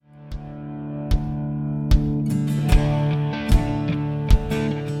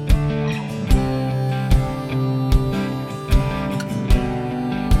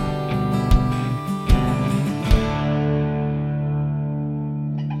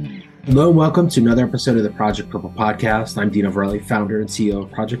Hello and welcome to another episode of the Project Purple podcast. I'm Dino Varelli, founder and CEO of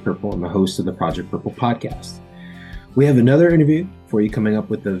Project Purple and the host of the Project Purple podcast. We have another interview for you coming up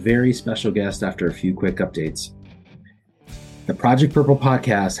with a very special guest after a few quick updates. The Project Purple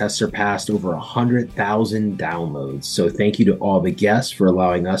podcast has surpassed over 100,000 downloads. So thank you to all the guests for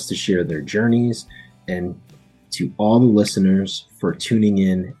allowing us to share their journeys, and to all the listeners for tuning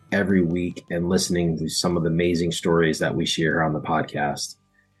in every week and listening to some of the amazing stories that we share on the podcast.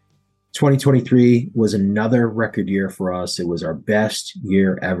 2023 was another record year for us. It was our best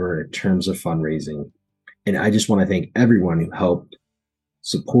year ever in terms of fundraising. And I just want to thank everyone who helped,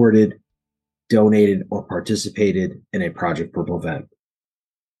 supported, donated, or participated in a Project Purple event.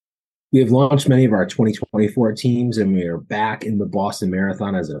 We have launched many of our 2024 teams, and we are back in the Boston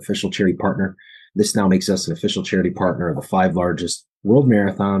Marathon as an official charity partner. This now makes us an official charity partner of the 5 largest world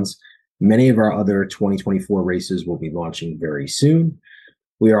marathons. Many of our other 2024 races will be launching very soon.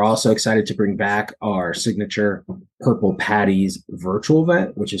 We are also excited to bring back our signature Purple Patties virtual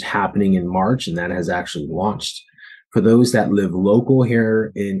event, which is happening in March, and that has actually launched. For those that live local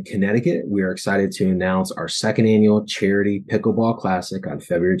here in Connecticut, we are excited to announce our second annual Charity Pickleball Classic on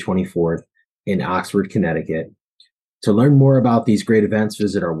February 24th in Oxford, Connecticut. To learn more about these great events,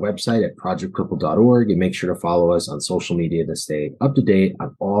 visit our website at projectpurple.org and make sure to follow us on social media to stay up to date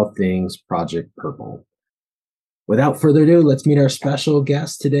on all things Project Purple. Without further ado, let's meet our special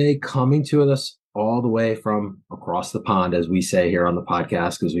guest today, coming to us all the way from across the pond, as we say here on the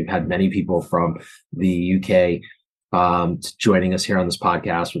podcast, because we've had many people from the UK joining us here on this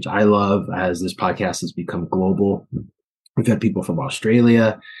podcast, which I love, as this podcast has become global. We've had people from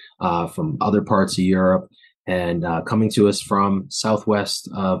Australia, from other parts of Europe, and coming to us from southwest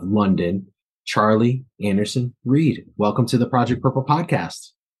of London, Charlie Anderson Reed. Welcome to the Project Purple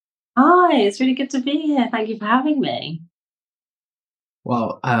podcast. Hi, it's really good to be here. Thank you for having me.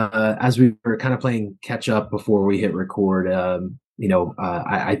 Well, as we were kind of playing catch up before we hit record,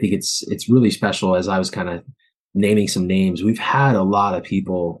 I think it's really special. As I was kind of naming some names, we've had a lot of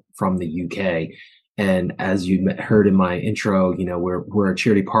people from the UK, and as you heard in my intro, we're a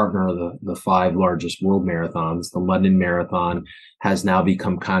charity partner of the 5 largest world marathons. The London Marathon has now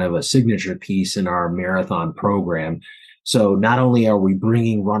become kind of a signature piece in our marathon program. So not only are we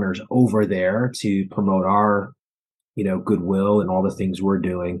bringing runners over there to promote our, goodwill and all the things we're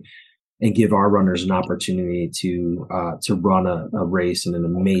doing, and give our runners an opportunity to run a race in an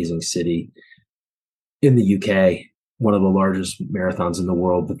amazing city in the UK, one of the largest marathons in the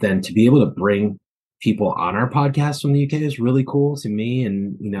world. But then to be able to bring people on our podcast from the UK is really cool to me.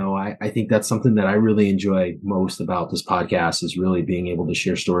 And, I think that's something that I really enjoy most about this podcast, is really being able to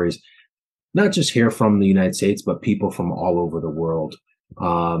share stories, not just here from the United States, but people from all over the world,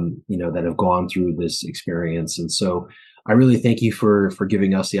 that have gone through this experience. And so I really thank you for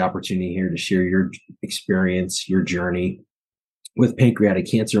giving us the opportunity here to share your experience, your journey with pancreatic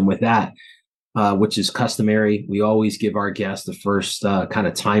cancer. And with that, which is customary, we always give our guests the first kind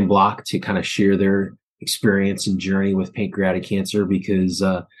of time block to kind of share their experience and journey with pancreatic cancer, because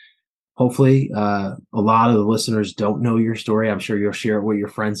hopefully, a lot of the listeners don't know your story. I'm sure you'll share it with your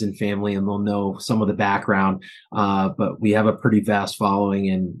friends and family, and they'll know some of the background. But we have a pretty vast following,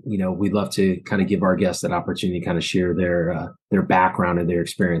 and we'd love to kind of give our guests that opportunity to kind of share their background and their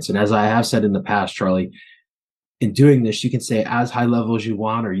experience. And as I have said in the past, Charlie, in doing this, you can say as high level as you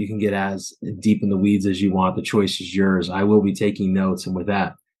want, or you can get as deep in the weeds as you want. The choice is yours. I will be taking notes, and with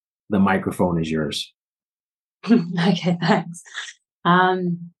that, the microphone is yours. Okay, thanks.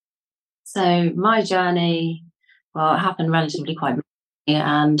 So my journey, it happened relatively quite recently,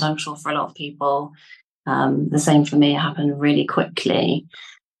 and I'm sure for a lot of people, the same for me, it happened really quickly.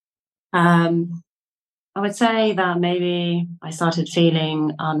 I would say that maybe I started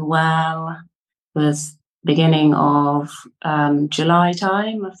feeling unwell was beginning of July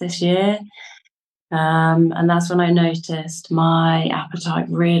time of this year. And that's when I noticed my appetite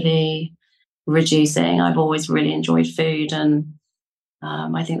really reducing. I've always really enjoyed food, and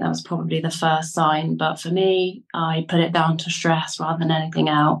I think that was probably the first sign. But for me, I put it down to stress rather than anything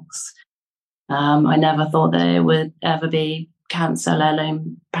else. I never thought that it would ever be cancer, let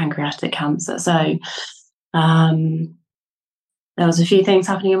alone pancreatic cancer. So there was a few things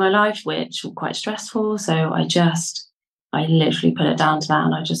happening in my life which were quite stressful. So I literally put it down to that.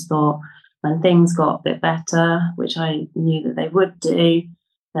 And I just thought when things got a bit better, which I knew that they would do,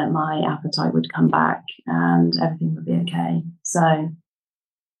 that my appetite would come back and everything would be okay. So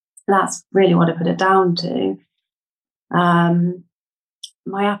that's really what I put it down to.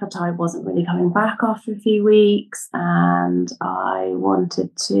 My appetite wasn't really coming back after a few weeks, and I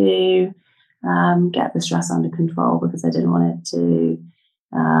wanted to get the stress under control because I didn't want it to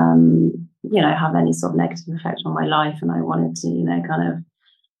have any sort of negative effect on my life. And I wanted to,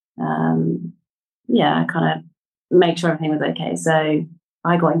 kind of make sure everything was okay. So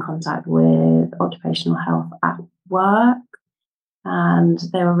I got in contact with occupational health at work, and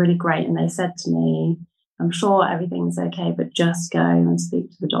they were really great. And they said to me, I'm sure everything's okay, but just go and speak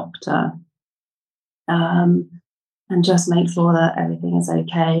to the doctor. And just make sure that everything is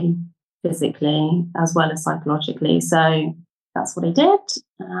okay physically as well as psychologically. So that's what I did.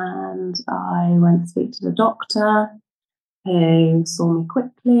 And I went to speak to the doctor, who saw me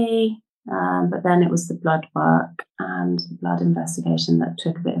quickly. But then it was the blood work and the blood investigation that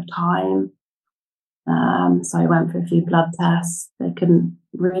took a bit of time. So I went for a few blood tests. They couldn't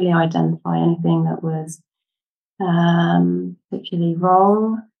really identify anything that was particularly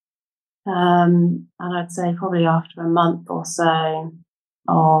wrong. And I'd say probably after a month or so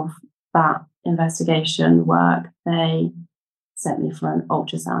of that investigation work, they sent me for an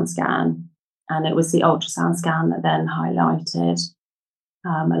ultrasound scan. And it was the ultrasound scan that then highlighted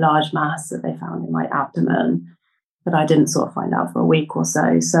a large mass that they found in my abdomen, but I didn't sort of find out for a week or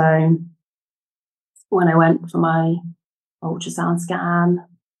so. So when I went for my ultrasound scan,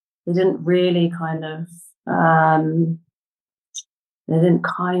 they didn't really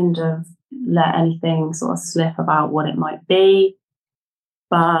let anything sort of slip about what it might be.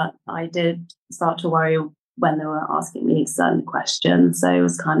 But I did start to worry when they were asking me certain questions. So it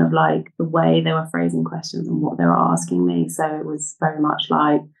was kind of like the way they were phrasing questions and what they were asking me. So it was very much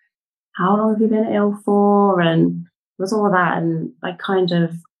like, how long have you been ill for? And it was all of that. And I kind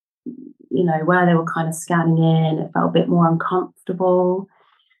of, where they were kind of scanning in, it felt a bit more uncomfortable.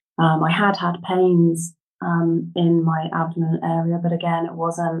 I had pains in my abdomen area, but again, it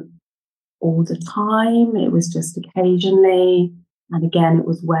wasn't all the time. It was just occasionally. And again, it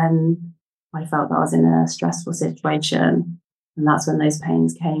was when I felt that I was in a stressful situation. And that's when those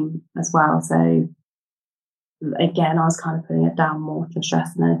pains came as well. So again, I was kind of putting it down more to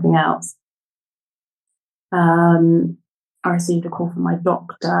stress than anything else. I received a call from my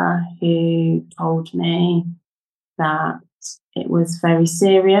doctor, who told me that it was very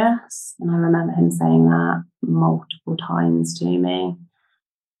serious. And I remember him saying that multiple times to me.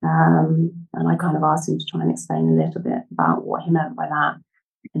 And I kind of asked him to try and explain a little bit about what he meant by that.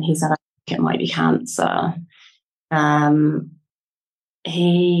 And he said, I think it might be cancer.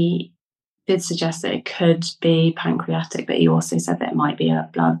 He did suggest that it could be pancreatic, but he also said that it might be a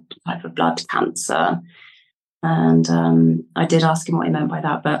type of blood cancer. And I did ask him what he meant by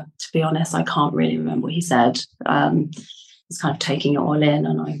that, but to be honest, I can't really remember what he said. I was kind of taking it all in,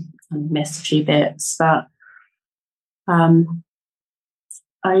 and I kind of missed a few bits. But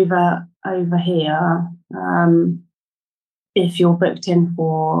over here, if you're booked in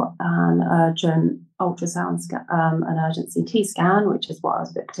for an urgent ultrasound scan, an urgent CT scan, which is what I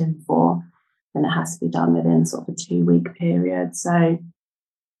was booked in for, then it has to be done within sort of a 2-week period. So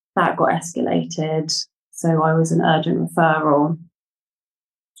that got escalated. So I was an urgent referral,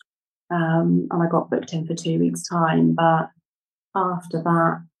 and I got booked in for 2 weeks' time. But after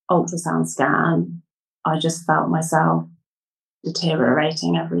that ultrasound scan, I just felt myself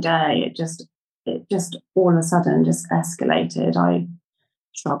deteriorating every day. It just all of a sudden just escalated. I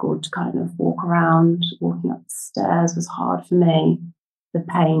struggled to kind of walk around. Walking up the stairs was hard for me. The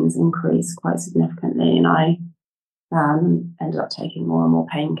pains increased quite significantly, and I ended up taking more and more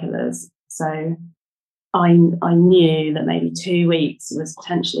painkillers. So I knew that maybe 2 weeks was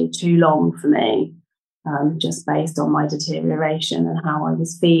potentially too long for me, just based on my deterioration and how I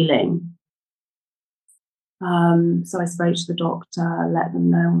was feeling. So I spoke to the doctor, let them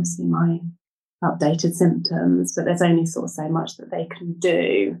know obviously my updated symptoms, but there's only sort of so much that they can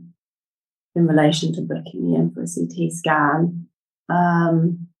do in relation to booking me in for a CT scan.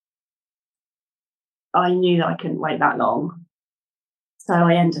 I knew that I couldn't wait that long. So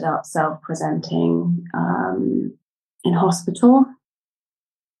I ended up self-presenting in hospital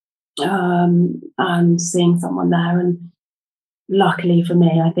and seeing someone there. And luckily for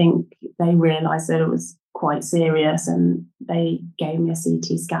me, I think they realised that it was quite serious, and they gave me a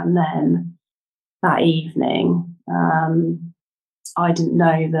CT scan then that evening. I didn't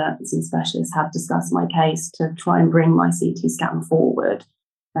know that some specialists had discussed my case to try and bring my CT scan forward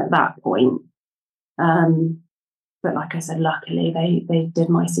at that point. But like I said, luckily they did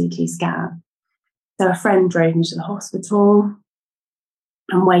my CT scan. So a friend drove me to the hospital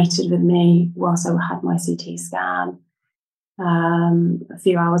and waited with me whilst I had my CT scan. A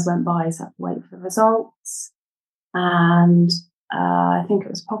few hours went by, so I had to wait for the results. And I think it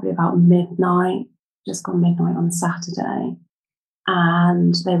was probably about midnight, just gone midnight on Saturday.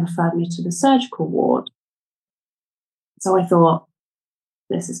 And they referred me to the surgical ward. So I thought,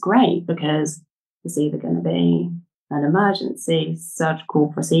 this is great, because it's either going to be an emergency surgical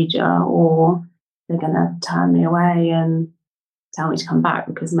procedure, or they're going to turn me away and tell me to come back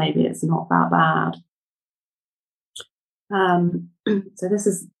because maybe it's not that bad. So this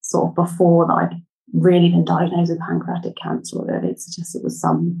is sort of before that I'd really been diagnosed with pancreatic cancer, although it suggested it was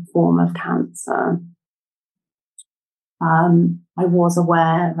some form of cancer. I was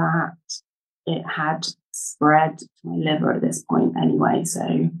aware that it had spread to my liver at this point anyway, so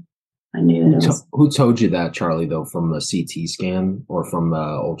I knew that it was... Who told you that, Charlie, though, from a CT scan or from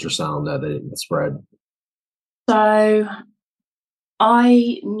ultrasound that it spread? So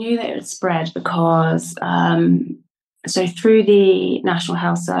I knew that it would spread because so through the National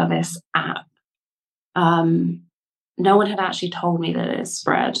Health Service app, no one had actually told me that it had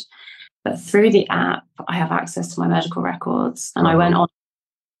spread. But through the app, I have access to my medical records, and I went on,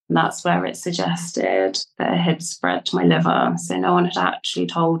 and that's where it suggested that it had spread to my liver. So no one had actually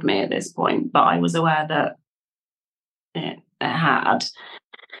told me at this point, but I was aware that it had.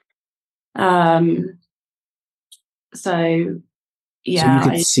 So yeah. So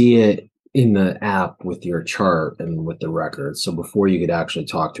you could see it in the app with your chart and with the records. So before you could actually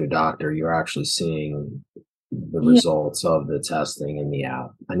talk to a doctor, you're actually seeing the results of the testing in the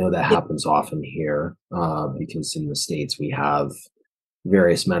app. I know that happens often here because in the States we have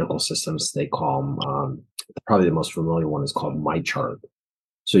various medical systems. They call them, probably the most familiar one is called My Chart.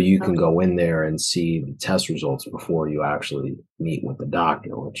 So you can go in there and see the test results before you actually meet with the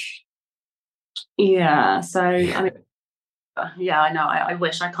doctor, which... Yeah, so I mean, yeah, I know. I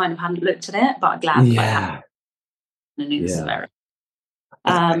wish I kind of hadn't looked at it, but I'm glad that I have the new severity.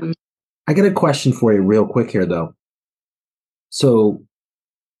 I got a question for you real quick here, though. So,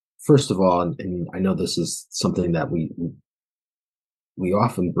 first of all, and I know this is something that we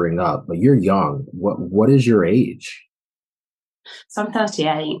often bring up, but you're young. What is your age? So I'm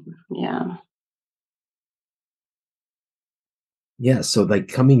 38. Yeah. Yeah. So like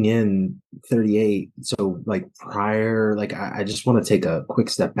coming in 38. So like prior, like I just want to take a quick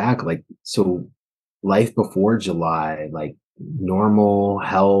step back. Like, so life before July, like normal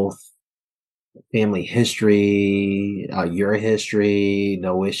health, family history, your history,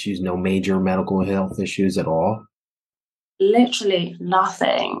 no issues, no major medical health issues at all? Literally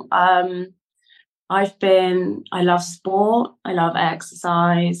nothing. I love sport. I love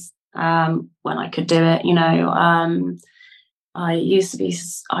exercise when I could do it, you know. I used to be,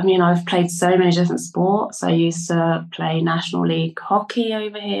 I mean, I've played so many different sports. I used to play National League hockey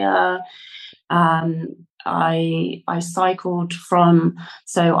over here. I cycled from,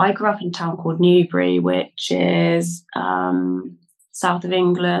 so I grew up in a town called Newbury, which is south of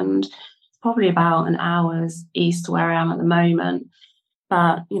England, probably about an hour's east to where I am at the moment.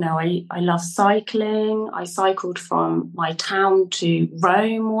 But, you know, I love cycling. I cycled from my town to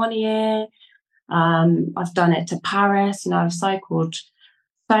Rome one year. I've done it to Paris. You know, I've cycled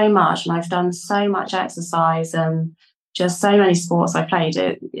so much, and I've done so much exercise, and just so many sports I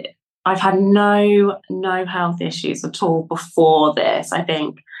played. I've had no health issues at all before this. I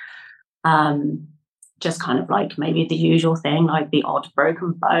think just kind of like maybe the usual thing, like the odd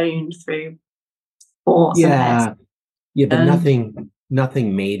broken bone through sports. Yeah, but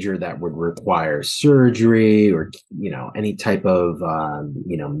nothing major that would require surgery or, you know, any type of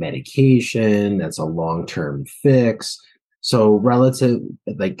you know, medication that's a long-term fix. So relative,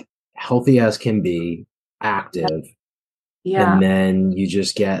 like healthy as can be, active. Yeah. And then you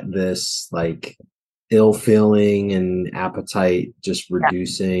just get this like ill feeling and appetite just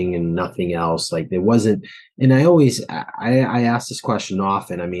reducing and nothing else. Like there wasn't, and I ask this question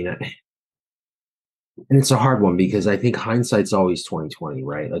often. I mean, and it's a hard one because I think hindsight's always 2020,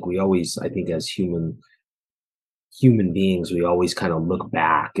 right? Like we always, I think as human beings, we always kind of look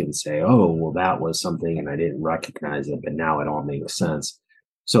back and say, oh, well, that was something and I didn't recognize it, but now it all makes sense.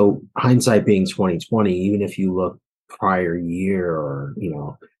 So hindsight being 2020, even if you look prior year or, you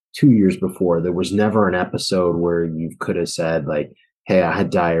know, 2 years before, there was never an episode where you could have said like, hey, I had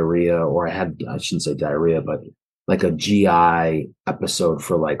diarrhea, or I shouldn't say diarrhea, but like a GI episode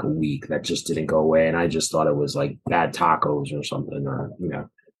for like a week that just didn't go away. And I just thought it was like bad tacos or something, or, you know,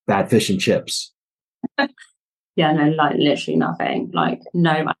 bad fish and chips. Yeah, no, like literally nothing. Like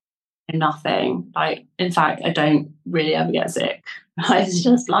nothing. Like, in fact, I don't really ever get sick. It's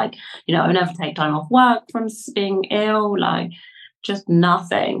just like, you know, I never take time off work from being ill. Like, just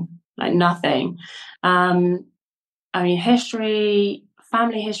nothing. Like nothing. I mean,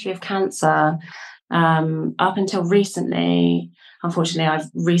 family history of cancer. Up until recently, unfortunately,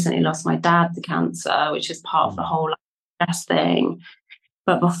 I've recently lost my dad to cancer, which is part of the whole death thing.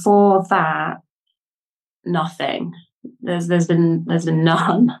 But before that, nothing. there's been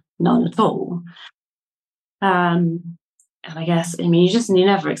none at all. And I guess, I mean, you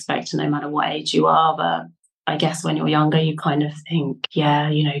never expect to, no matter what age you are, but I guess when you're younger, you kind of think,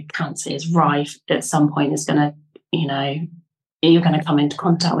 yeah, cancer is rife. At some point, it's going to, you're going to come into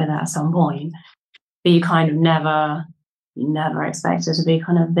contact with it at some point. But you kind of never expect it to be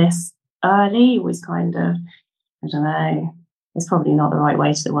kind of this early. It was kind of, I don't know, it's probably not the right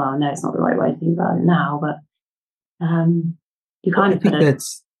way to, well, no, it's not the right way to think about it now, but you kind of put it.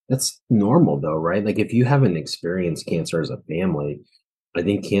 That's normal though, right? Like if you haven't experienced cancer as a family, I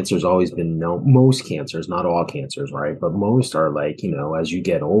think cancer's always been known. Most cancers, not all cancers, right? But most are like, as you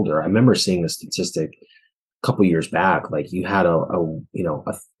get older. I remember seeing a statistic a couple years back, like you had a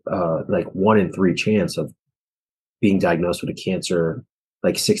like 1 in 3 chance of being diagnosed with a cancer,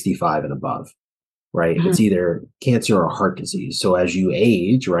 like 65 and above, right? Mm-hmm. It's either cancer or heart disease. So as you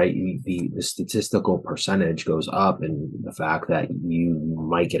age, right, the statistical percentage goes up, and the fact that you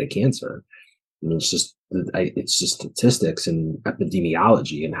might get a cancer. And it's just statistics and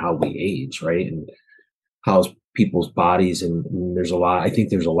epidemiology and how we age, right? And how people's bodies, and I think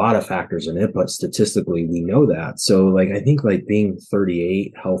there's a lot of factors in it, but statistically we know that. So like, I think like being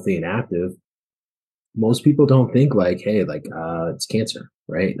 38, healthy and active, most people don't think like, hey, like, it's cancer,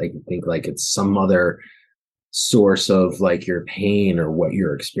 right? Like you think like it's some other source of like your pain or what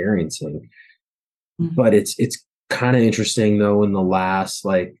you're experiencing. Mm-hmm. But it's kind of interesting though, in the last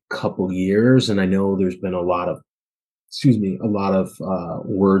like couple years, and I know there's been a lot of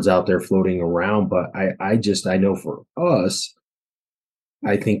words out there floating around, but I know for us,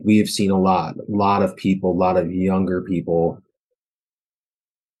 I think we have seen a lot of people, a lot of younger people.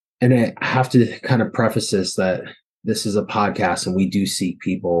 And I have to kind of preface this that this is a podcast and we do seek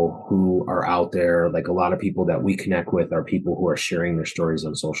people who are out there. Like a lot of people that we connect with are people who are sharing their stories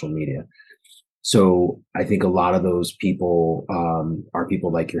on social media. So I think a lot of those people are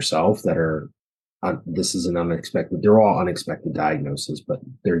people like yourself that are, this is an unexpected, they're all unexpected diagnoses, but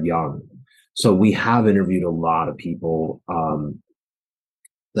they're young. So we have interviewed a lot of people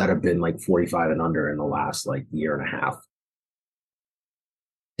that have been like 45 and under in the last like year and a half.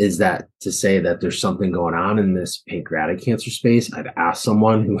 Is that to say that there's something going on in this pancreatic cancer space? I've asked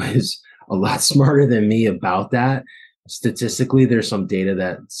someone who is a lot smarter than me about that. Statistically, there's some data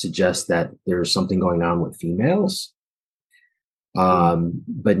that suggests that there's something going on with females,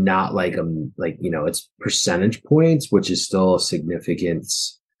 but not like it's percentage points, which is still a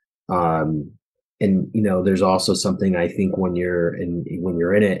significance. And there's also something, I think when you're in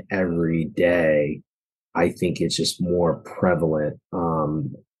it every day, I think it's just more prevalent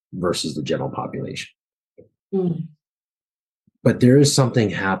versus the general population. Mm. But there is something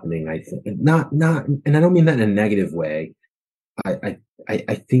happening, I think, not, and I don't mean that in a negative way. I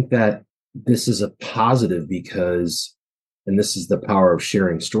think that this is a positive because, and this is the power of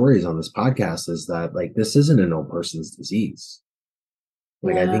sharing stories on this podcast, is that like, this isn't an old person's disease.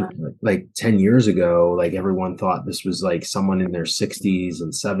 Like, yeah. I think like 10 years ago, like everyone thought this was like someone in their 60s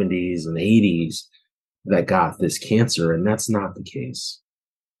and 70s and 80s that got this cancer, and that's not the case.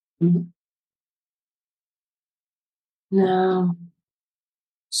 Mm-hmm. No.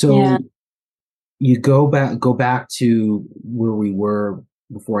 So yeah. You go back to where we were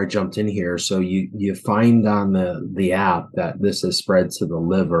before I jumped in here. So you find on the app that this is spread to the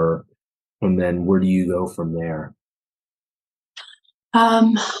liver, and then where do you go from there?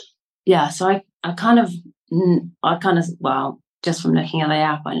 Yeah, so I kind of well, just from looking at the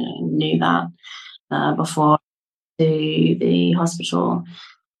app, I knew that before to the hospital.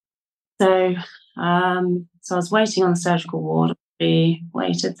 So I was waiting on the surgical ward. We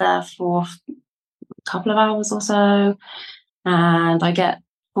waited there for a couple of hours or so, and I get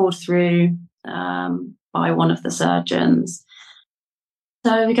called through by one of the surgeons.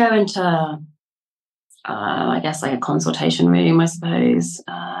 So we go into I guess like a consultation room, I suppose.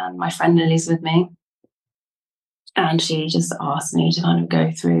 My friend Lily's with me, and she just asked me to kind of go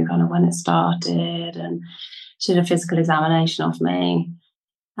through kind of when it started, and she did a physical examination of me.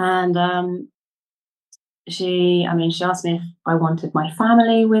 And she asked me if I wanted my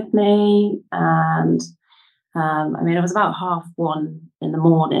family with me, and it was about 1:30 in the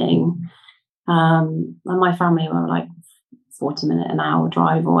morning, and my family were like 40-minute, an hour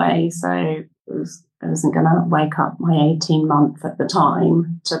drive away, so I wasn't going to wake up my 18-month at the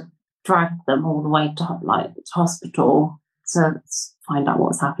time to drag them all the way to hospital to find out what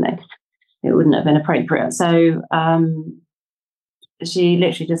was happening. It wouldn't have been appropriate. So she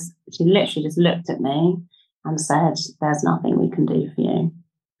literally just looked at me and said, "There's nothing we can do for you."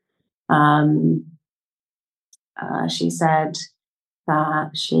 She said,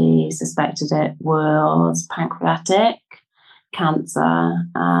 that she suspected it was pancreatic cancer,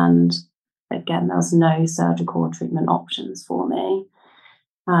 and again, there was no surgical treatment options for me,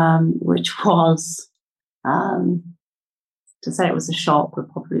 which was, to say it was a shock would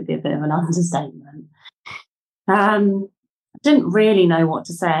probably be a bit of an understatement. I didn't really know what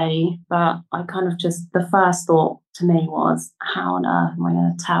to say, but I kind of just, the first thought to me was, how on earth am I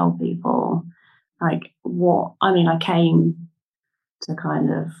going to tell people? Like, what? I mean, I came to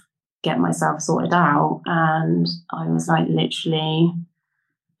kind of get myself sorted out, and I was like literally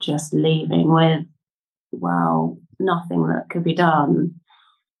just leaving with, well, nothing that could be done.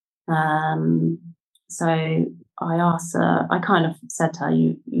 So I asked her, I kind of said to her,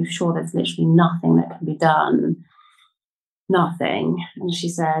 you sure there's literally nothing that can be done? Nothing. And she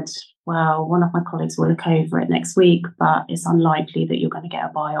said, well, one of my colleagues will look over it next week, but it's unlikely that you're going to get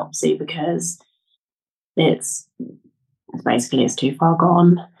a biopsy because it's basically it's too far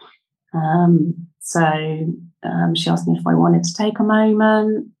gone. So she asked me if I wanted to take a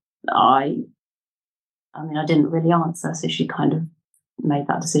moment. I mean, I didn't really answer, so she kind of made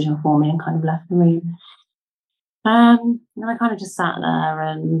that decision for me and kind of left the room. And I kind of just sat there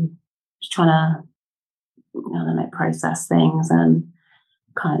and was trying to, I don't know, process things and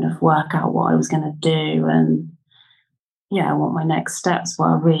kind of work out what I was going to do and, yeah, what my next steps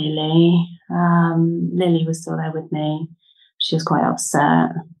were, really. Lily was still there with me. She was quite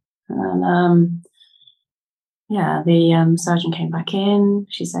upset. And, yeah, the surgeon came back in.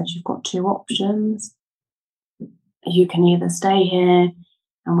 She said, you've got two options. You can either stay here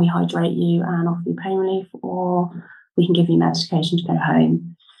and we hydrate you and offer you pain relief, or we can give you medication to go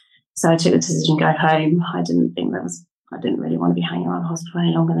home. So I took the decision to go home. I didn't really want to be hanging around the hospital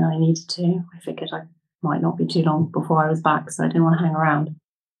any longer than I needed to. I figured I might not be too long before I was back, so I didn't want to hang around.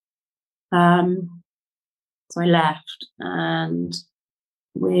 So I left and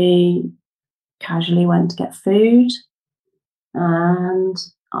we casually went to get food, and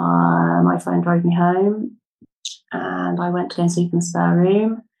my friend drove me home, and I went to go and sleep in the spare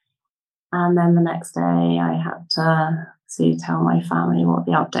room. And then the next day I had to tell my family what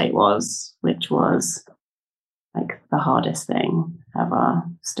the update was, which was like the hardest thing ever,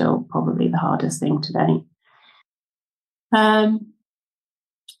 still probably the hardest thing today.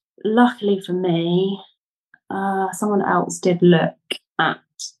 Luckily for me, someone else did look at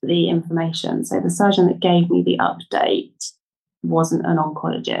the information. So the surgeon that gave me the update wasn't an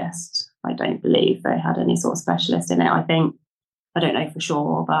oncologist. I don't believe they had any sort of specialist in it. I don't know for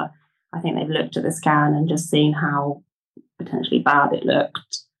sure, but I think they've looked at the scan and just seen how potentially bad it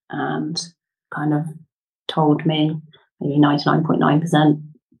looked and kind of told me maybe 99.9%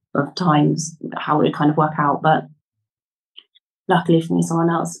 of times how it would kind of work out. But luckily for me, someone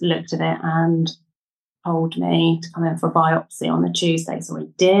else looked at it and told me to come in for a biopsy on the Tuesday. So I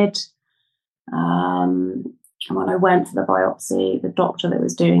did. And when I went for the biopsy, the doctor that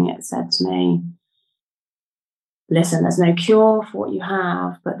was doing it said to me, listen, there's no cure for what you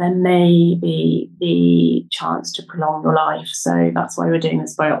have, but there may be the chance to prolong your life. So that's why we're doing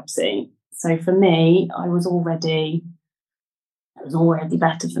this biopsy. So for me, it was already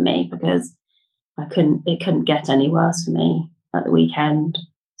better for me because it couldn't get any worse for me at the weekend.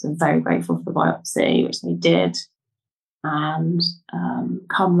 So I'm very grateful for the biopsy, which they did. And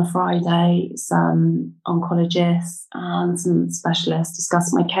come the Friday, some oncologists and some specialists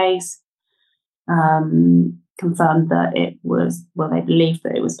discussed my case, confirmed that they believed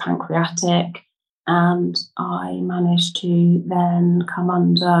that it was pancreatic. And I managed to then come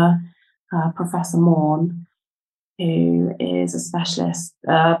under Professor Morn, who is a specialist,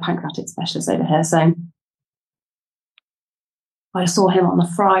 pancreatic specialist over here. So I saw him on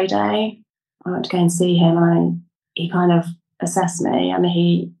the Friday. I went to go and see him, and he kind of assessed me, and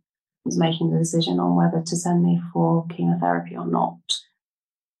he was making the decision on whether to send me for chemotherapy or not.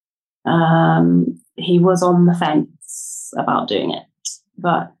 He was on the fence about doing it,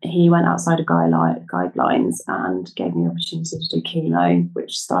 but he went outside of guidelines and gave me the opportunity to do chemo,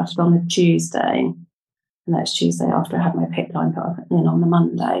 which started on the Tuesday. And that's Tuesday after I had my PICC line put in on the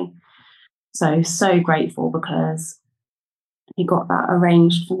Monday. So grateful because he got that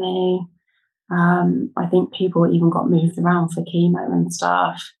arranged for me. I think people even got moved around for chemo and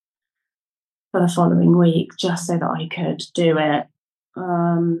stuff for the following week just so that I could do it.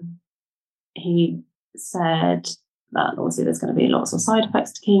 He said that obviously there's going to be lots of side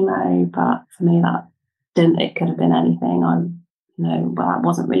effects to chemo, but for me it could have been anything. That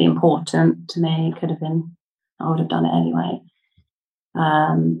wasn't really important to me. It could have been, I would have done it anyway.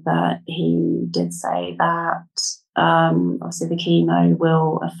 But he did say that obviously the chemo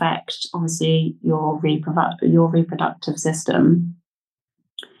will affect obviously your reproductive system.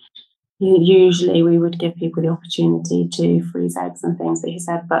 usually we would give people the opportunity to freeze eggs and things, but he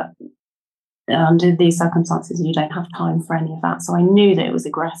said, but under these circumstances, you don't have time for any of that. So I knew that it was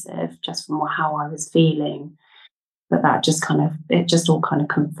aggressive just from how I was feeling. But that just it just all kind of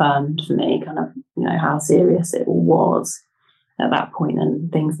confirmed for me how serious it all was at that point,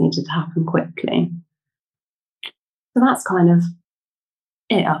 and things needed to happen quickly. So that's kind of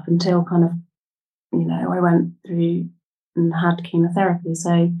it up until I went through and had chemotherapy.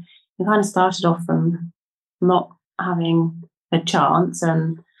 So it kind of started off from not having a chance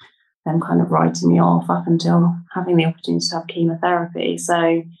and then kind of writing me off up until having the opportunity to have chemotherapy.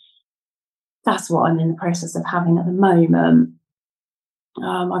 So that's what I'm in the process of having at the moment.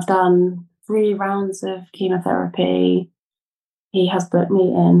 I've done 3 rounds of chemotherapy. He has booked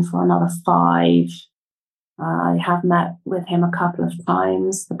me in for another 5. I have met with him a couple of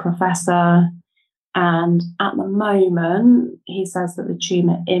times, the professor, and at the moment, he says that the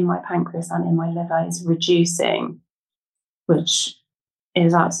tumour in my pancreas and in my liver is reducing, which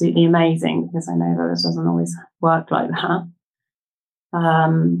is absolutely amazing because I know that this doesn't always work like that.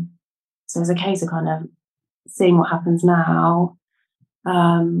 So it's a case of kind of seeing what happens now,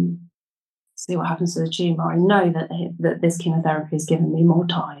 see what happens to the tumour. I know that this chemotherapy has given me more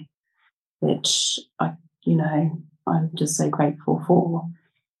time, which I'm just so grateful for.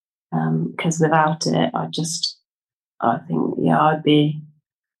 Because without it, I think, I'd be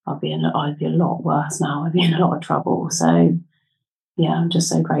a lot worse now. I'd be in a lot of trouble. So yeah, I'm just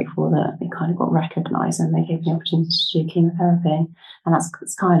so grateful that it kind of got recognised and they gave me the opportunity to do chemotherapy. And that's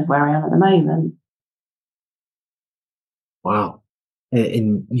kind of where I am at the moment. Wow.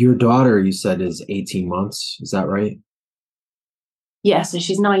 And your daughter, you said, is 18 months. Is that right? Yeah, so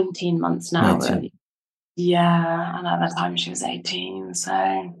she's 19 months now. 19. Yeah, and at that time she was 18.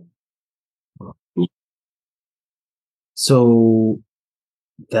 So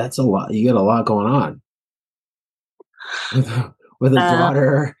that's a lot. You got a lot going on with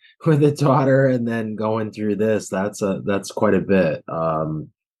a daughter, and then going through this. That's quite a bit.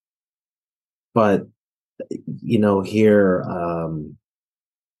 But here,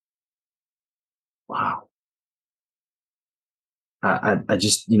 wow. I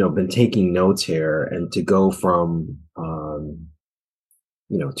just been taking notes here, and to go from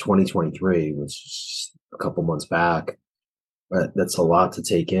 2023, which is a couple months back, but that's a lot to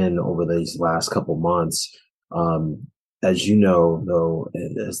take in over these last couple months. As you know, though,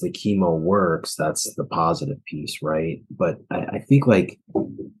 as the chemo works, that's the positive piece, right? But I think, like,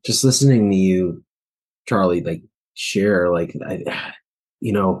 just listening to you, Charlie, like, share, like,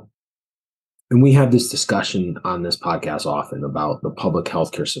 and we have this discussion on this podcast often about the public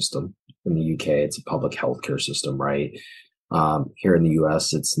healthcare system in the UK. It's a public healthcare system, right? Here in the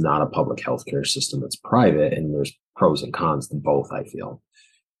US, it's not a public healthcare system. It's private, and there's pros and cons to both, I feel.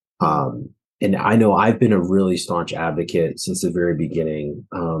 And I know I've been a really staunch advocate since the very beginning.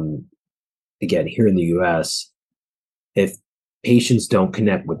 Again, here in the US, if patients don't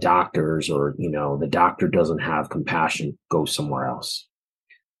connect with doctors, or, the doctor doesn't have compassion, go somewhere else.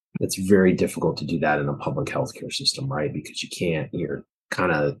 It's very difficult to do that in a public healthcare system, right? Because you're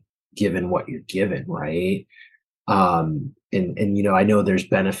kind of given what you're given, right? And I know there's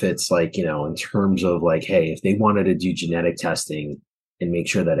benefits, like, in terms of, like, hey, if they wanted to do genetic testing and make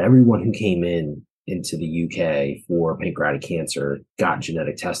sure that everyone who came into the UK for pancreatic cancer got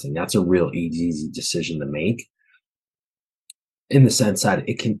genetic testing, that's a real easy decision to make, in the sense that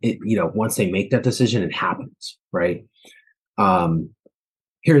once they make that decision, it happens, right?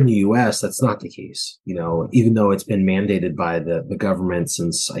 Here in the US, that's not the case. Even though it's been mandated by the government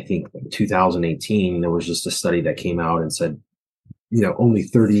since, I think, 2018, there was just a study that came out and said, only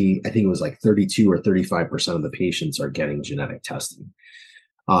 30, I think it was like 32 or 35% of the patients are getting genetic testing.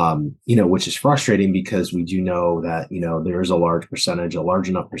 Which is frustrating, because we do know that, there is a large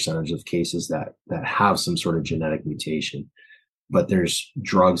enough percentage of cases that have some sort of genetic mutation, but there's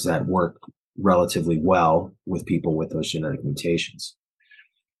drugs that work relatively well with people with those genetic mutations.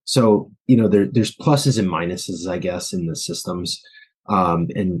 So, there's pluses and minuses, I guess, in the systems.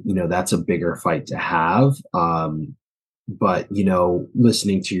 And that's a bigger fight to have. But,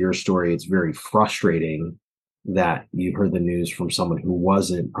 listening to your story, it's very frustrating that you heard the news from someone who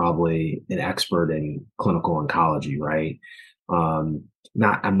wasn't probably an expert in clinical oncology, right? I'm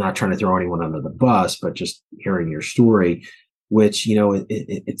not trying to throw anyone under the bus, but just hearing your story, which,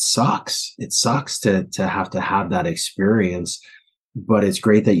 it sucks. It sucks to have that experience. But it's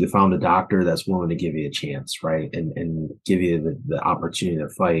great that you found a doctor that's willing to give you a chance, right? And give you the opportunity to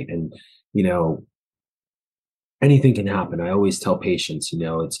fight. And, anything can happen. I always tell patients,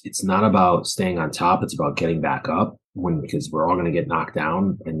 it's not about staying on top. It's about getting back up, because we're all going to get knocked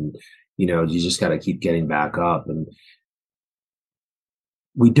down. And, you just got to keep getting back up. And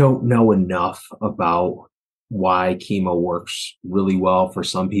we don't know enough about why chemo works really well for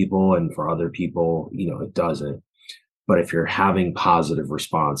some people, and for other people, it doesn't. But if you're having positive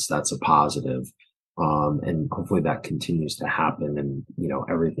response, that's a positive. And hopefully that continues to happen, and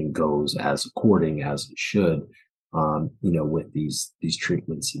everything goes as according as it should, with these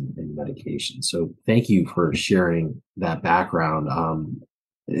treatments and medications. So thank you for sharing that background.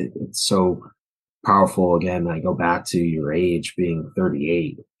 It's so powerful. Again, I go back to your age, being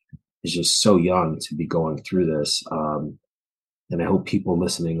 38 is just so young to be going through this. And I hope people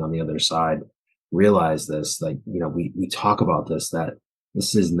listening on the other side realize this. Like, we talk about this, that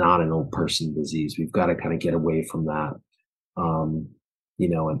this is not an old person disease. We've got to kind of get away from that. And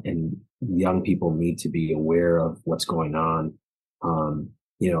young people need to be aware of what's going on,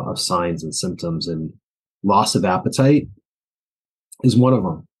 of signs and symptoms. And loss of appetite is one of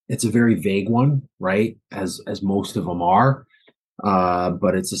them. It's a very vague one, right? As most of them are,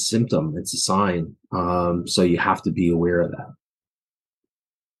 but it's a symptom, it's a sign. So you have to be aware of that.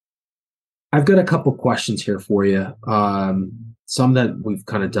 I've got a couple questions here for you. Some that we've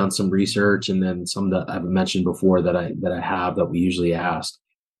kind of done some research, and then some that I've mentioned before that that we usually ask.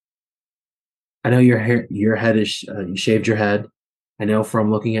 I know your head is you shaved your head. I know from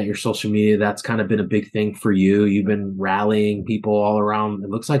looking at your social media, that's kind of been a big thing for you. You've been rallying people all around.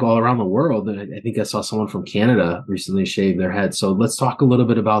 It looks like all around the world. And I think I saw someone from Canada recently shave their head. So let's talk a little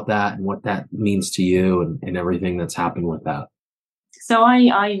bit about that and what that means to you, and everything that's happened with that. So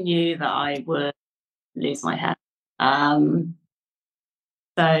I knew that I would lose my hair.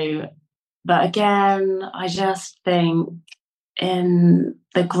 But again, I just think, in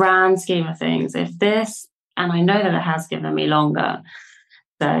the grand scheme of things, if this, and I know that it has given me longer,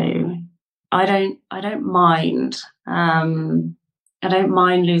 so I don't mind. I don't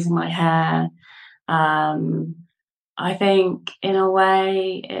mind losing my hair. I think in a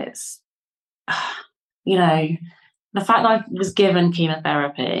way it's, the fact that I was given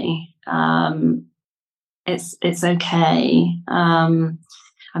chemotherapy, it's okay.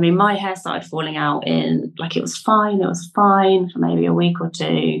 I mean, my hair started falling out it was fine for maybe a week or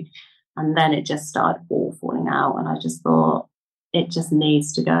two, and then it just started all falling out, and I just thought it just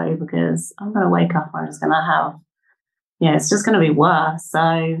needs to go, because I'm going to wake up and I'm just going to have, it's just going to be worse.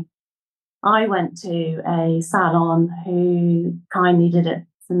 So I went to a salon who kindly did it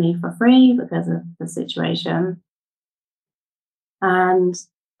for me for free because of the situation. And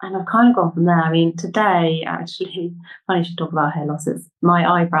I've kind of gone from there. I mean, today, actually, funny you should talk about hair losses. My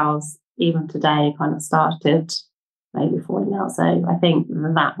eyebrows, even today, kind of started maybe falling out. So I think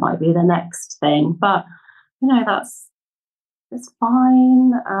that might be the next thing. But, it's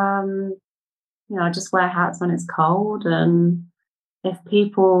fine. I just wear hats when it's cold. And if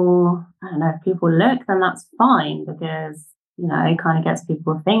people look, then that's fine, because, it kind of gets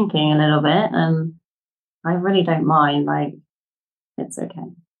people thinking a little bit. And I really don't mind. It's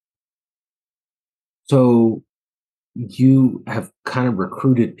okay. So you have kind of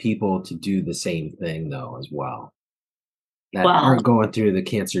recruited people to do the same thing, though, as well, that aren't going through the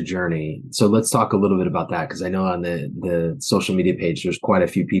cancer journey. So let's talk a little bit about that, because I know on the social media page, there's quite a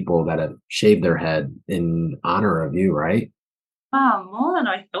few people that have shaved their head in honor of you, right? Wow, more than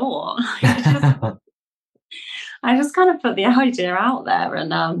I thought. I just kind of put the idea out there,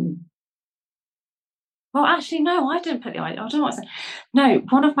 and well, actually, no, I didn't put the idea. I don't know what to say. No,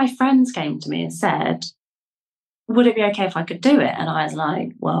 one of my friends came to me and said, would it be okay if I could do it? And I was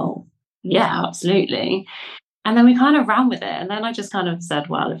like, well, yeah, absolutely. And then we kind of ran with it. And then I just kind of said,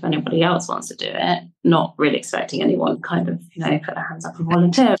 well, if anybody else wants to do it, not really expecting anyone kind of, put their hands up and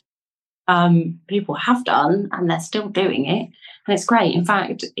volunteer. People have done, and they're still doing it. And it's great. In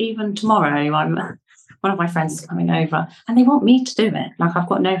fact, even tomorrow, one of my friends is coming over, and they want me to do it. Like, I've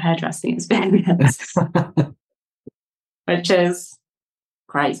got no hairdressing experience, which is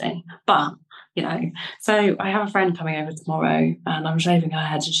crazy. But, so I have a friend coming over tomorrow, and I'm shaving her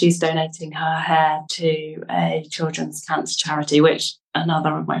head, and she's donating her hair to a children's cancer charity, which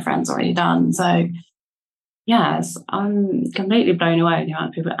another of my friends already done. So, yes, I'm completely blown away with the amount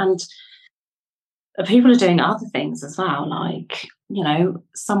of people. And people are doing other things as well. Like,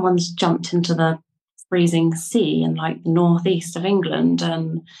 someone's jumped into the freezing sea in the northeast of England,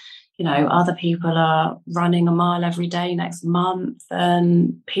 and other people are running a mile every day next month,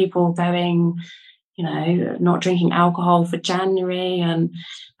 and people going, not drinking alcohol for January, and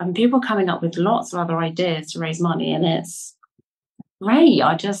people coming up with lots of other ideas to raise money, and it's great.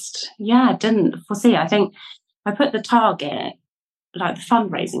 I just didn't foresee. I think I put the target, the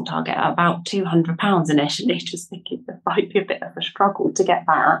fundraising target, at about £200 initially, just thinking it might be a bit of a struggle to get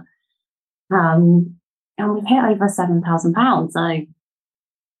that. And we've hit over £7,000. So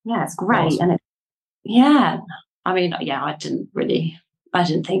yeah, it's great. Awesome. And yeah, I mean, yeah, I didn't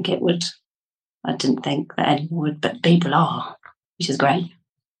think it would, I didn't think that anyone would, but people are, which is great.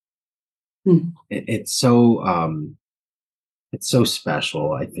 It's so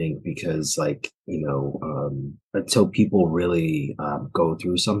special, I think, because like, until people really go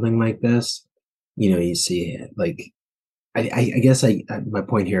through something like this, you see like, I guess my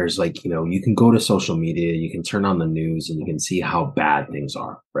point here is like, you can go to social media, you can turn on the news and you can see how bad things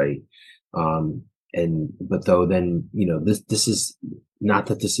are, right? Um, but though then, this is not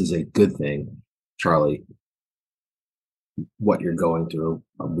that this is a good thing, Charlie, what you're going through.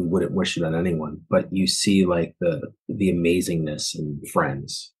 We wouldn't wish it on anyone, but you see like the amazingness in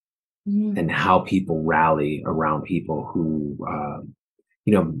friends Mm. and how people rally around people who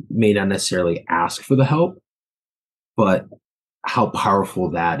may not necessarily ask for the help, but how powerful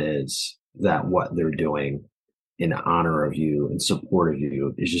that is, that what they're doing in honor of you and support of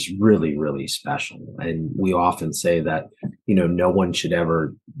you is just really, really special. And we often say that, no one should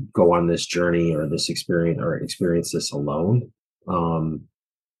ever go on this journey or this experience this alone. Um,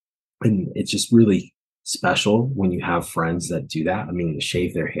 and it's just really special when you have friends that do that. I mean,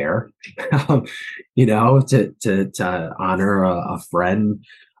 shave their hair, to honor a friend,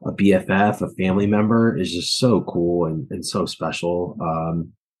 a BFF, a family member is just so cool and so special.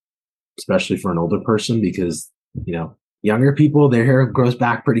 Especially for an older person, because younger people, their hair grows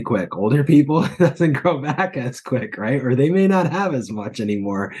back pretty quick. Older people, it doesn't grow back as quick, right? Or they may not have as much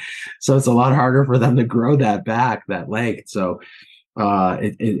anymore, so it's a lot harder for them to grow that back, that length. So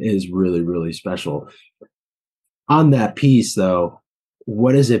it is really, really special. On that piece, though,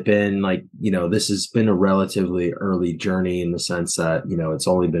 what has it been like? This has been a relatively early journey in the sense that, it's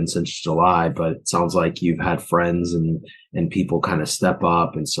only been since July, but it sounds like you've had friends and people kind of step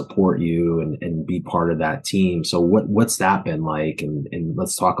up and support you and be part of that team. So what's that been like? And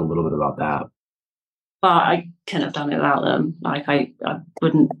let's talk a little bit about that. But I couldn't have done it without them. Like I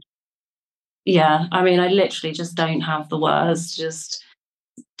wouldn't. Yeah, I mean, I literally just don't have the words. Just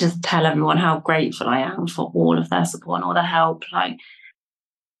tell everyone how grateful I am for all of their support and all their help. Like,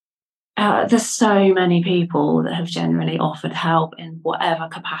 there's so many people that have generally offered help in whatever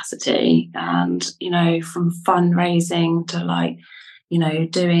capacity, and from fundraising to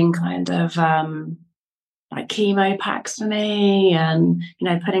doing kind of like chemo packs for me, and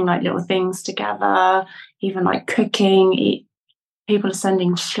putting like little things together, even like cooking. People are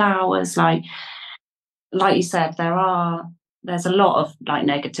sending flowers, like you said, there's a lot of like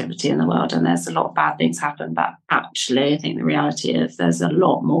negativity in the world, and there's a lot of bad things happen, but actually I think the reality is there's a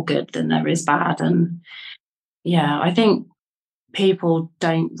lot more good than there is bad. And yeah, I think people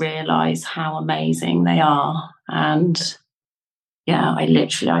don't realize how amazing they are. And yeah, I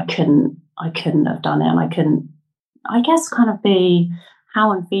couldn't have done it, and I couldn't, I guess, kind of be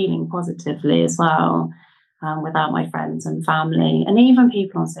how I'm feeling positively as well, without my friends and family and even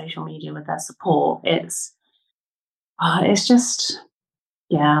people on social media with their support. It's just,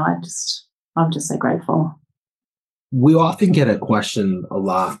 yeah, I'm just so grateful. We often get a question a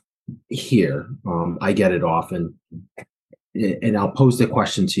lot here. I get it often, and I'll pose the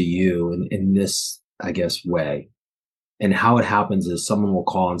question to you in this, I guess, way. And how it happens is someone will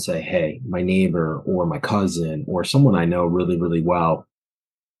call and say, "Hey, my neighbor or my cousin or someone I know really, really well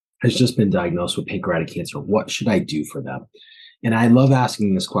has just been diagnosed with pancreatic cancer. What should I do for them?" And I love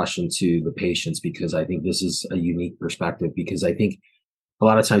asking this question to the patients because I think this is a unique perspective, because I think a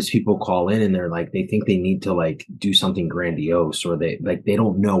lot of times people call in and they're like, they think they need to like do something grandiose, or they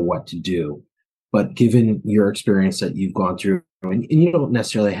don't know what to do. But given your experience that you've gone through, and you don't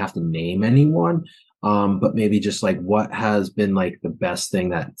necessarily have to name anyone, but maybe just like what has been like the best thing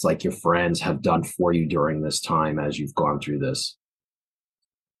that's like your friends have done for you during this time as you've gone through this.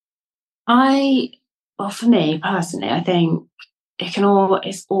 Well, for me personally, I think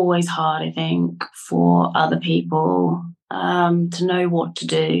it's always hard, I think, for other people to know what to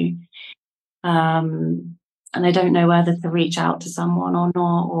do. And they don't know whether to reach out to someone or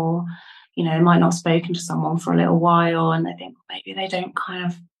not, or, might not have spoken to someone for a little while, and they think maybe they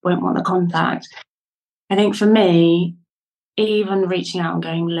won't want the contact. I think for me, even reaching out and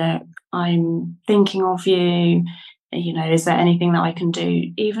going, look, I'm thinking of you, is there anything that I can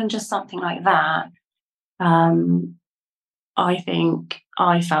do? Even just something like that. I think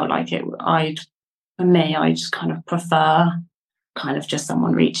I felt like for me, I just kind of prefer kind of just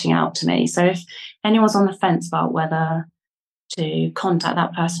someone reaching out to me. So if anyone's on the fence about whether to contact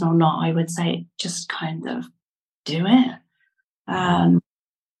that person or not, I would say just kind of do it.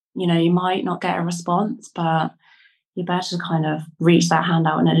 You might not get a response, but you're better to kind of reach that hand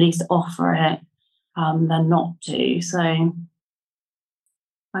out and at least offer it than not to. So,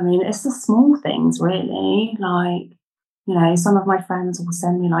 I mean, it's the small things, really. Like, you know, some of my friends will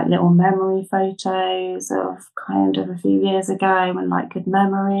send me like little memory photos of kind of a few years ago when like good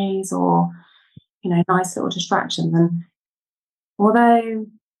memories or, you know, nice little distractions. And although,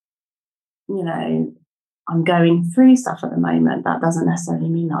 you know, I'm going through stuff at the moment, that doesn't necessarily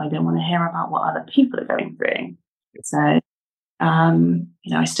mean that I don't want to hear about what other people are going through. So,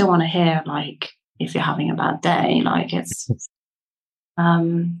 you know, I still want to hear, like, if you're having a bad day, like it's, you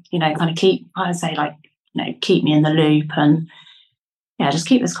know, kind of keep, I would say, like, you know, keep me in the loop and, yeah, just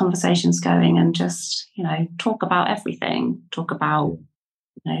keep those conversations going and just, you know, talk about everything. Talk about,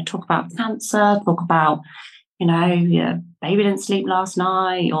 you know, talk about cancer, talk about, you know, your baby didn't sleep last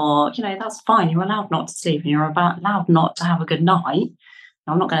night, or, you know, that's fine. You're allowed not to sleep and you're allowed not to have a good night.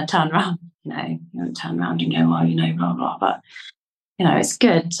 I'm not going to turn around, you know, you don't turn around and go, well, you know, blah, blah. But, you know, it's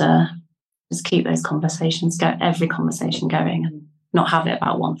good to just keep those conversations every conversation going and not have it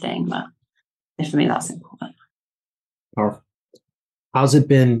about one thing. But for me, that's important. Powerful. How's it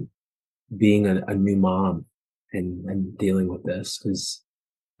been being a new mom and dealing with this? Because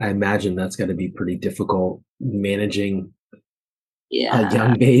I imagine that's got to be pretty difficult managing a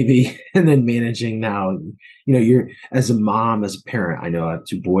young baby and then managing now, you know, you're as a mom, as a parent, I know I have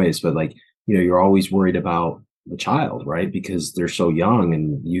two boys, but like, you know, you're always worried about the child, right? Because they're so young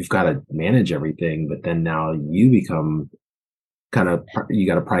and you've got to manage everything. But then now you become kind of, you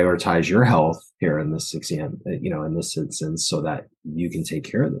got to prioritize your health here in this exam, you know, in this instance, so that you can take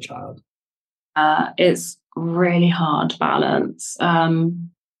care of the child. It's really hard balance.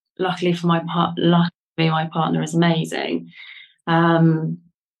 Luckily for my my partner is amazing. And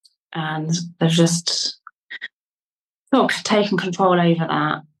they've just sort of taken control over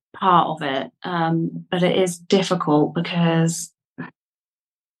that part of it. But it is difficult because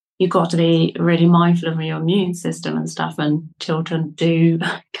you've got to be really mindful of your immune system and stuff, and children do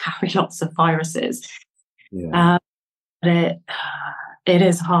carry lots of viruses. Yeah. But it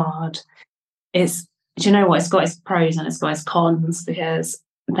is hard. Do you know what? It's got its pros and it's got its cons, because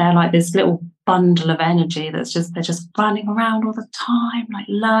they're like this little bundle of energy they're just running around all the time, like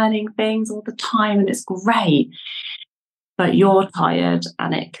learning things all the time, and it's great. But you're tired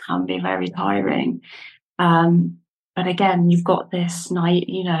and it can be very tiring. But again, you've got this night,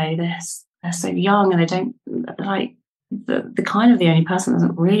 you know, they're so young and they don't like the kind of the only person that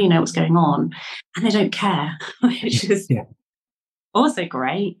doesn't really know what's going on, and they don't care, which is also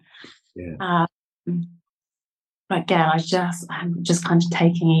great. Yeah. But again, I'm just kind of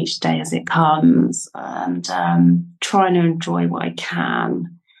taking each day as it comes and trying to enjoy what I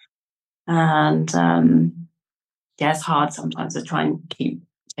can. And yeah, it's hard sometimes to try and keep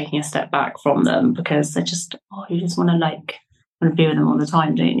taking a step back from them, because they just, you just want to be with them all the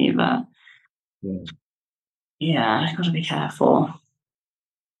time, don't you? But yeah, I've got to be careful.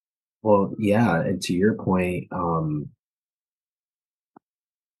 Well, yeah, and to your point,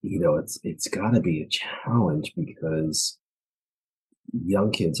 you know, it's got to be a challenge because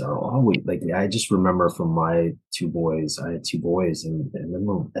young kids are always like, I just remember from my two boys, I had two boys and they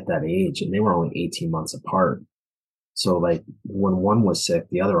were at that age and they were only 18 months apart. So like when one was sick,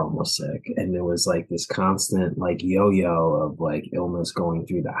 the other one was sick. And there was like this constant like yo-yo of like illness going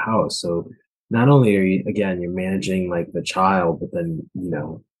through the house. So not only are you, again, you're managing like the child, but then, you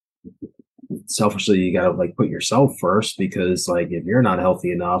know, selfishly you got to like put yourself first, because like if you're not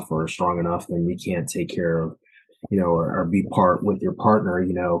healthy enough or strong enough, then you can't take care of, you know, or be part with your partner,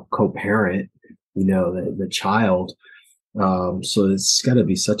 you know, co-parent, you know, the child. So it's got to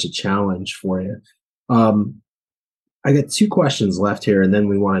be such a challenge for you. I got two questions left here, and then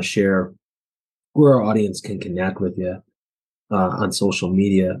we want to share where our audience can connect with you on social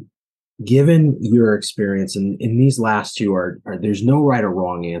media. Given your experience, and these last two are there's no right or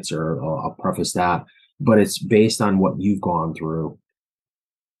wrong answer, I'll preface that, but it's based on what you've gone through.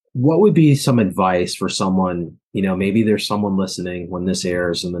 What would be some advice for someone, you know, maybe there's someone listening when this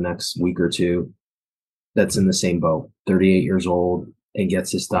airs in the next week or two that's in the same boat, 38 years old, and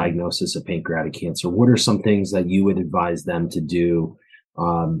gets this diagnosis of pancreatic cancer. What are some things that you would advise them to do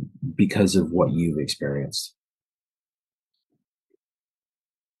because of what you've experienced?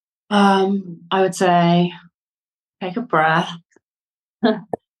 I would say take a breath.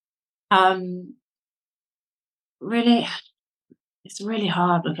 Really, it's really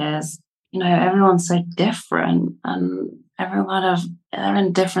hard because, you know, everyone's so different and they're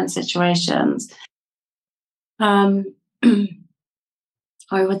in different situations. I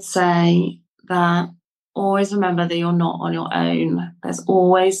would say that always remember that you're not on your own. There's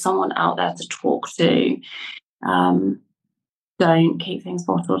always someone out there to talk to. Don't keep things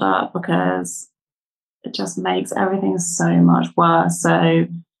bottled up, because it just makes everything so much worse. So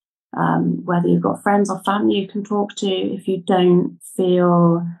whether you've got friends or family you can talk to, if you don't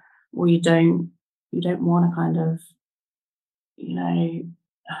feel, or you don't want to kind of,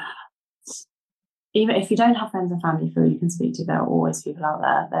 even if you don't have friends and family who you can speak to, there are always people out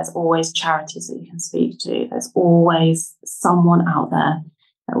there. There's always charities that you can speak to. There's always someone out there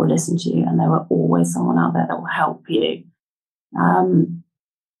that will listen to you, and there will always someone out there that will help you.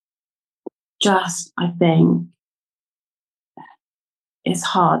 I think it's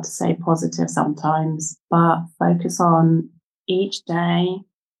hard to say positive sometimes, but focus on each day,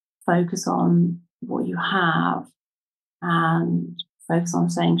 focus on what you have, and focus on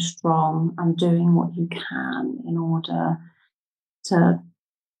staying strong and doing what you can in order to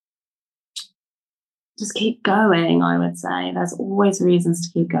just keep going. I would say there's always reasons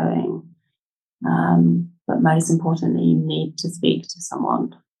to keep going. But most importantly, you need to speak to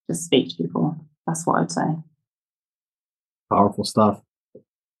someone. Just speak to people. That's what I'd say. Powerful stuff.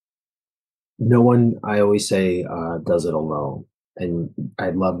 No one, I always say, does it alone. And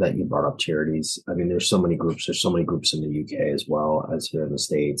I love that you brought up charities. I mean, there's so many groups. There's so many groups in the UK as well as here in the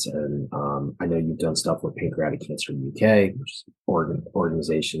States. And I know you've done stuff with Pancreatic Cancer in the UK, which is an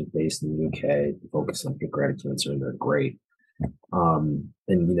organization based in the UK focused on pancreatic cancer, and they're great. And,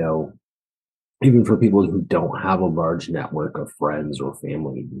 even for people who don't have a large network of friends or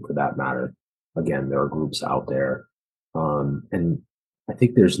family, for that matter, again, there are groups out there. And I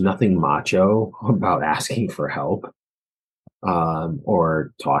think there's nothing macho about asking for help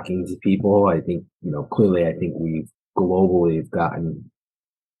or talking to people. I think, clearly, I think we've globally gotten,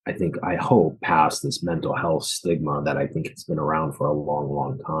 I hope, past this mental health stigma that I think has been around for a long,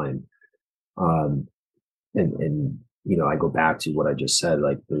 long time. And I go back to what I just said,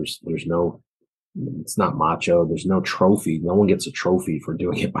 like there's no, it's not macho. There's no trophy. No one gets a trophy for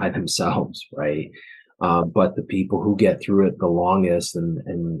doing it by themselves, right? But the people who get through it the longest,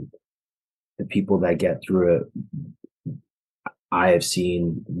 and the people that get through it, I have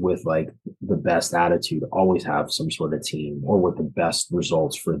seen with like the best attitude, always have some sort of team, or with the best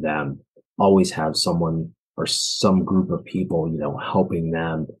results for them, always have someone or some group of people, helping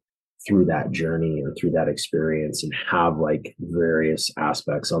them through that journey or through that experience, and have like various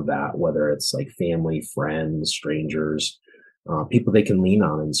aspects of that, whether it's like family, friends, strangers, people they can lean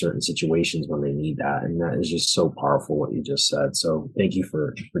on in certain situations when they need that. And that is just so powerful what you just said. So thank you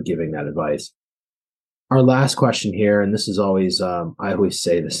for giving that advice. Our last question here, and this is always, I always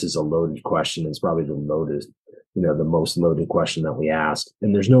say this is a loaded question. It's probably the most loaded question that we ask.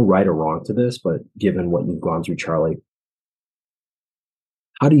 And there's no right or wrong to this, but given what you've gone through, Charlie,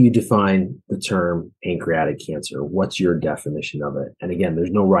 how do you define the term pancreatic cancer? What's your definition of it? And again, there's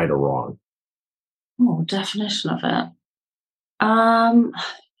no right or wrong. Oh, definition of it.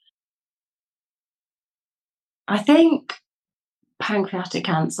 I think pancreatic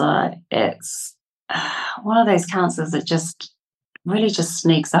cancer, it's one of those cancers that just really just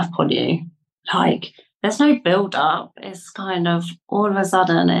sneaks up on you. Like, there's no build up. It's kind of all of a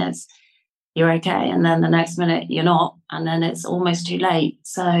sudden you're okay, and then the next minute you're not, and then it's almost too late.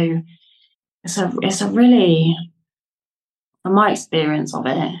 So it's a really, from my experience of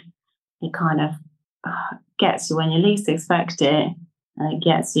it, it kind of gets you when you least expect it, and it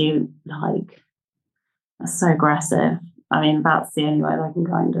gets you like, it's so aggressive. I mean, that's the only way I can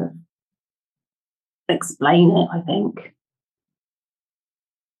kind of explain it, I think.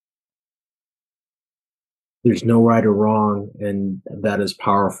 There's no right or wrong, and that is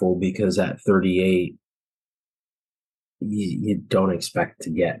powerful, because at 38, you don't expect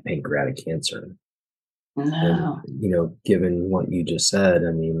to get pancreatic cancer. No. And, given what you just said,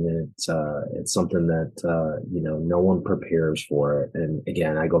 I mean, it's something that, no one prepares for it. And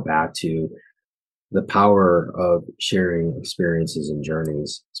again, I go back to the power of sharing experiences and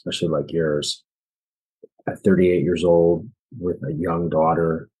journeys, especially like yours. At 38 years old with a young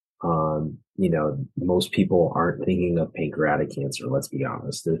daughter, most people aren't thinking of pancreatic cancer. Let's be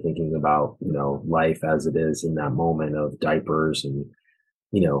honest. They're thinking about, life as it is in that moment of diapers and,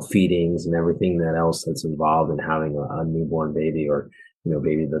 feedings and everything that else that's involved in having a newborn baby, or,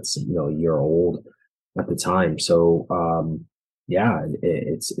 baby that's, a year old at the time. So,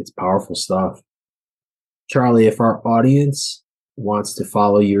 it's powerful stuff. Charlie, if our audience wants to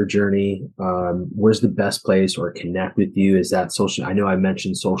follow your journey, where's the best place, or connect with you? Is that social? I know I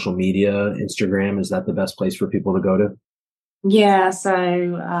mentioned social media, Instagram. Is that the best place for people to go to? Yeah, so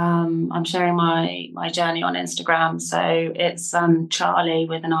I'm sharing my journey on Instagram. So it's Charlie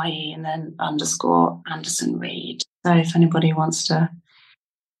with an IE and then _ Anderson Reed. So if anybody wants to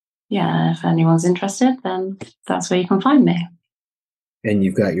yeah, if anyone's interested, then that's where you can find me. And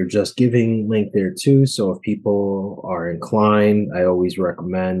you've got your Just Giving link there too. So if people are inclined, I always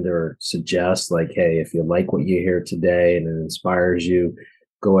recommend or suggest, like, hey, if you like what you hear today and it inspires you,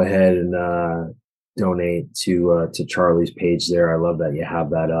 go ahead and donate to Charlie's page there. I love that you have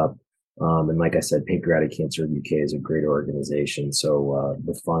that up. And like I said, Pancreatic Cancer UK is a great organization. So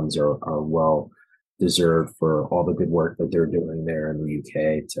the funds are well deserved for all the good work that they're doing there in the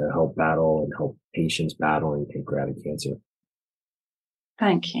UK to help battle and help patients battling pancreatic cancer.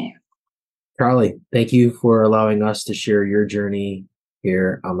 Thank you. Charlie, thank you for allowing us to share your journey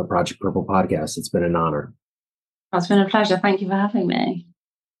here on the Project Purple podcast. It's been an honor. It's been a pleasure. Thank you for having me.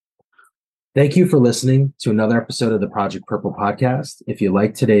 Thank you for listening to another episode of the Project Purple podcast. If you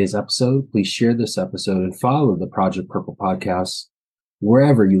liked today's episode, please share this episode and follow the Project Purple podcast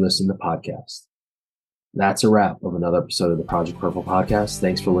wherever you listen to podcasts. That's a wrap of another episode of the Project Purple podcast.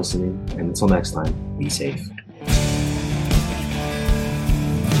 Thanks for listening. And until next time, be safe.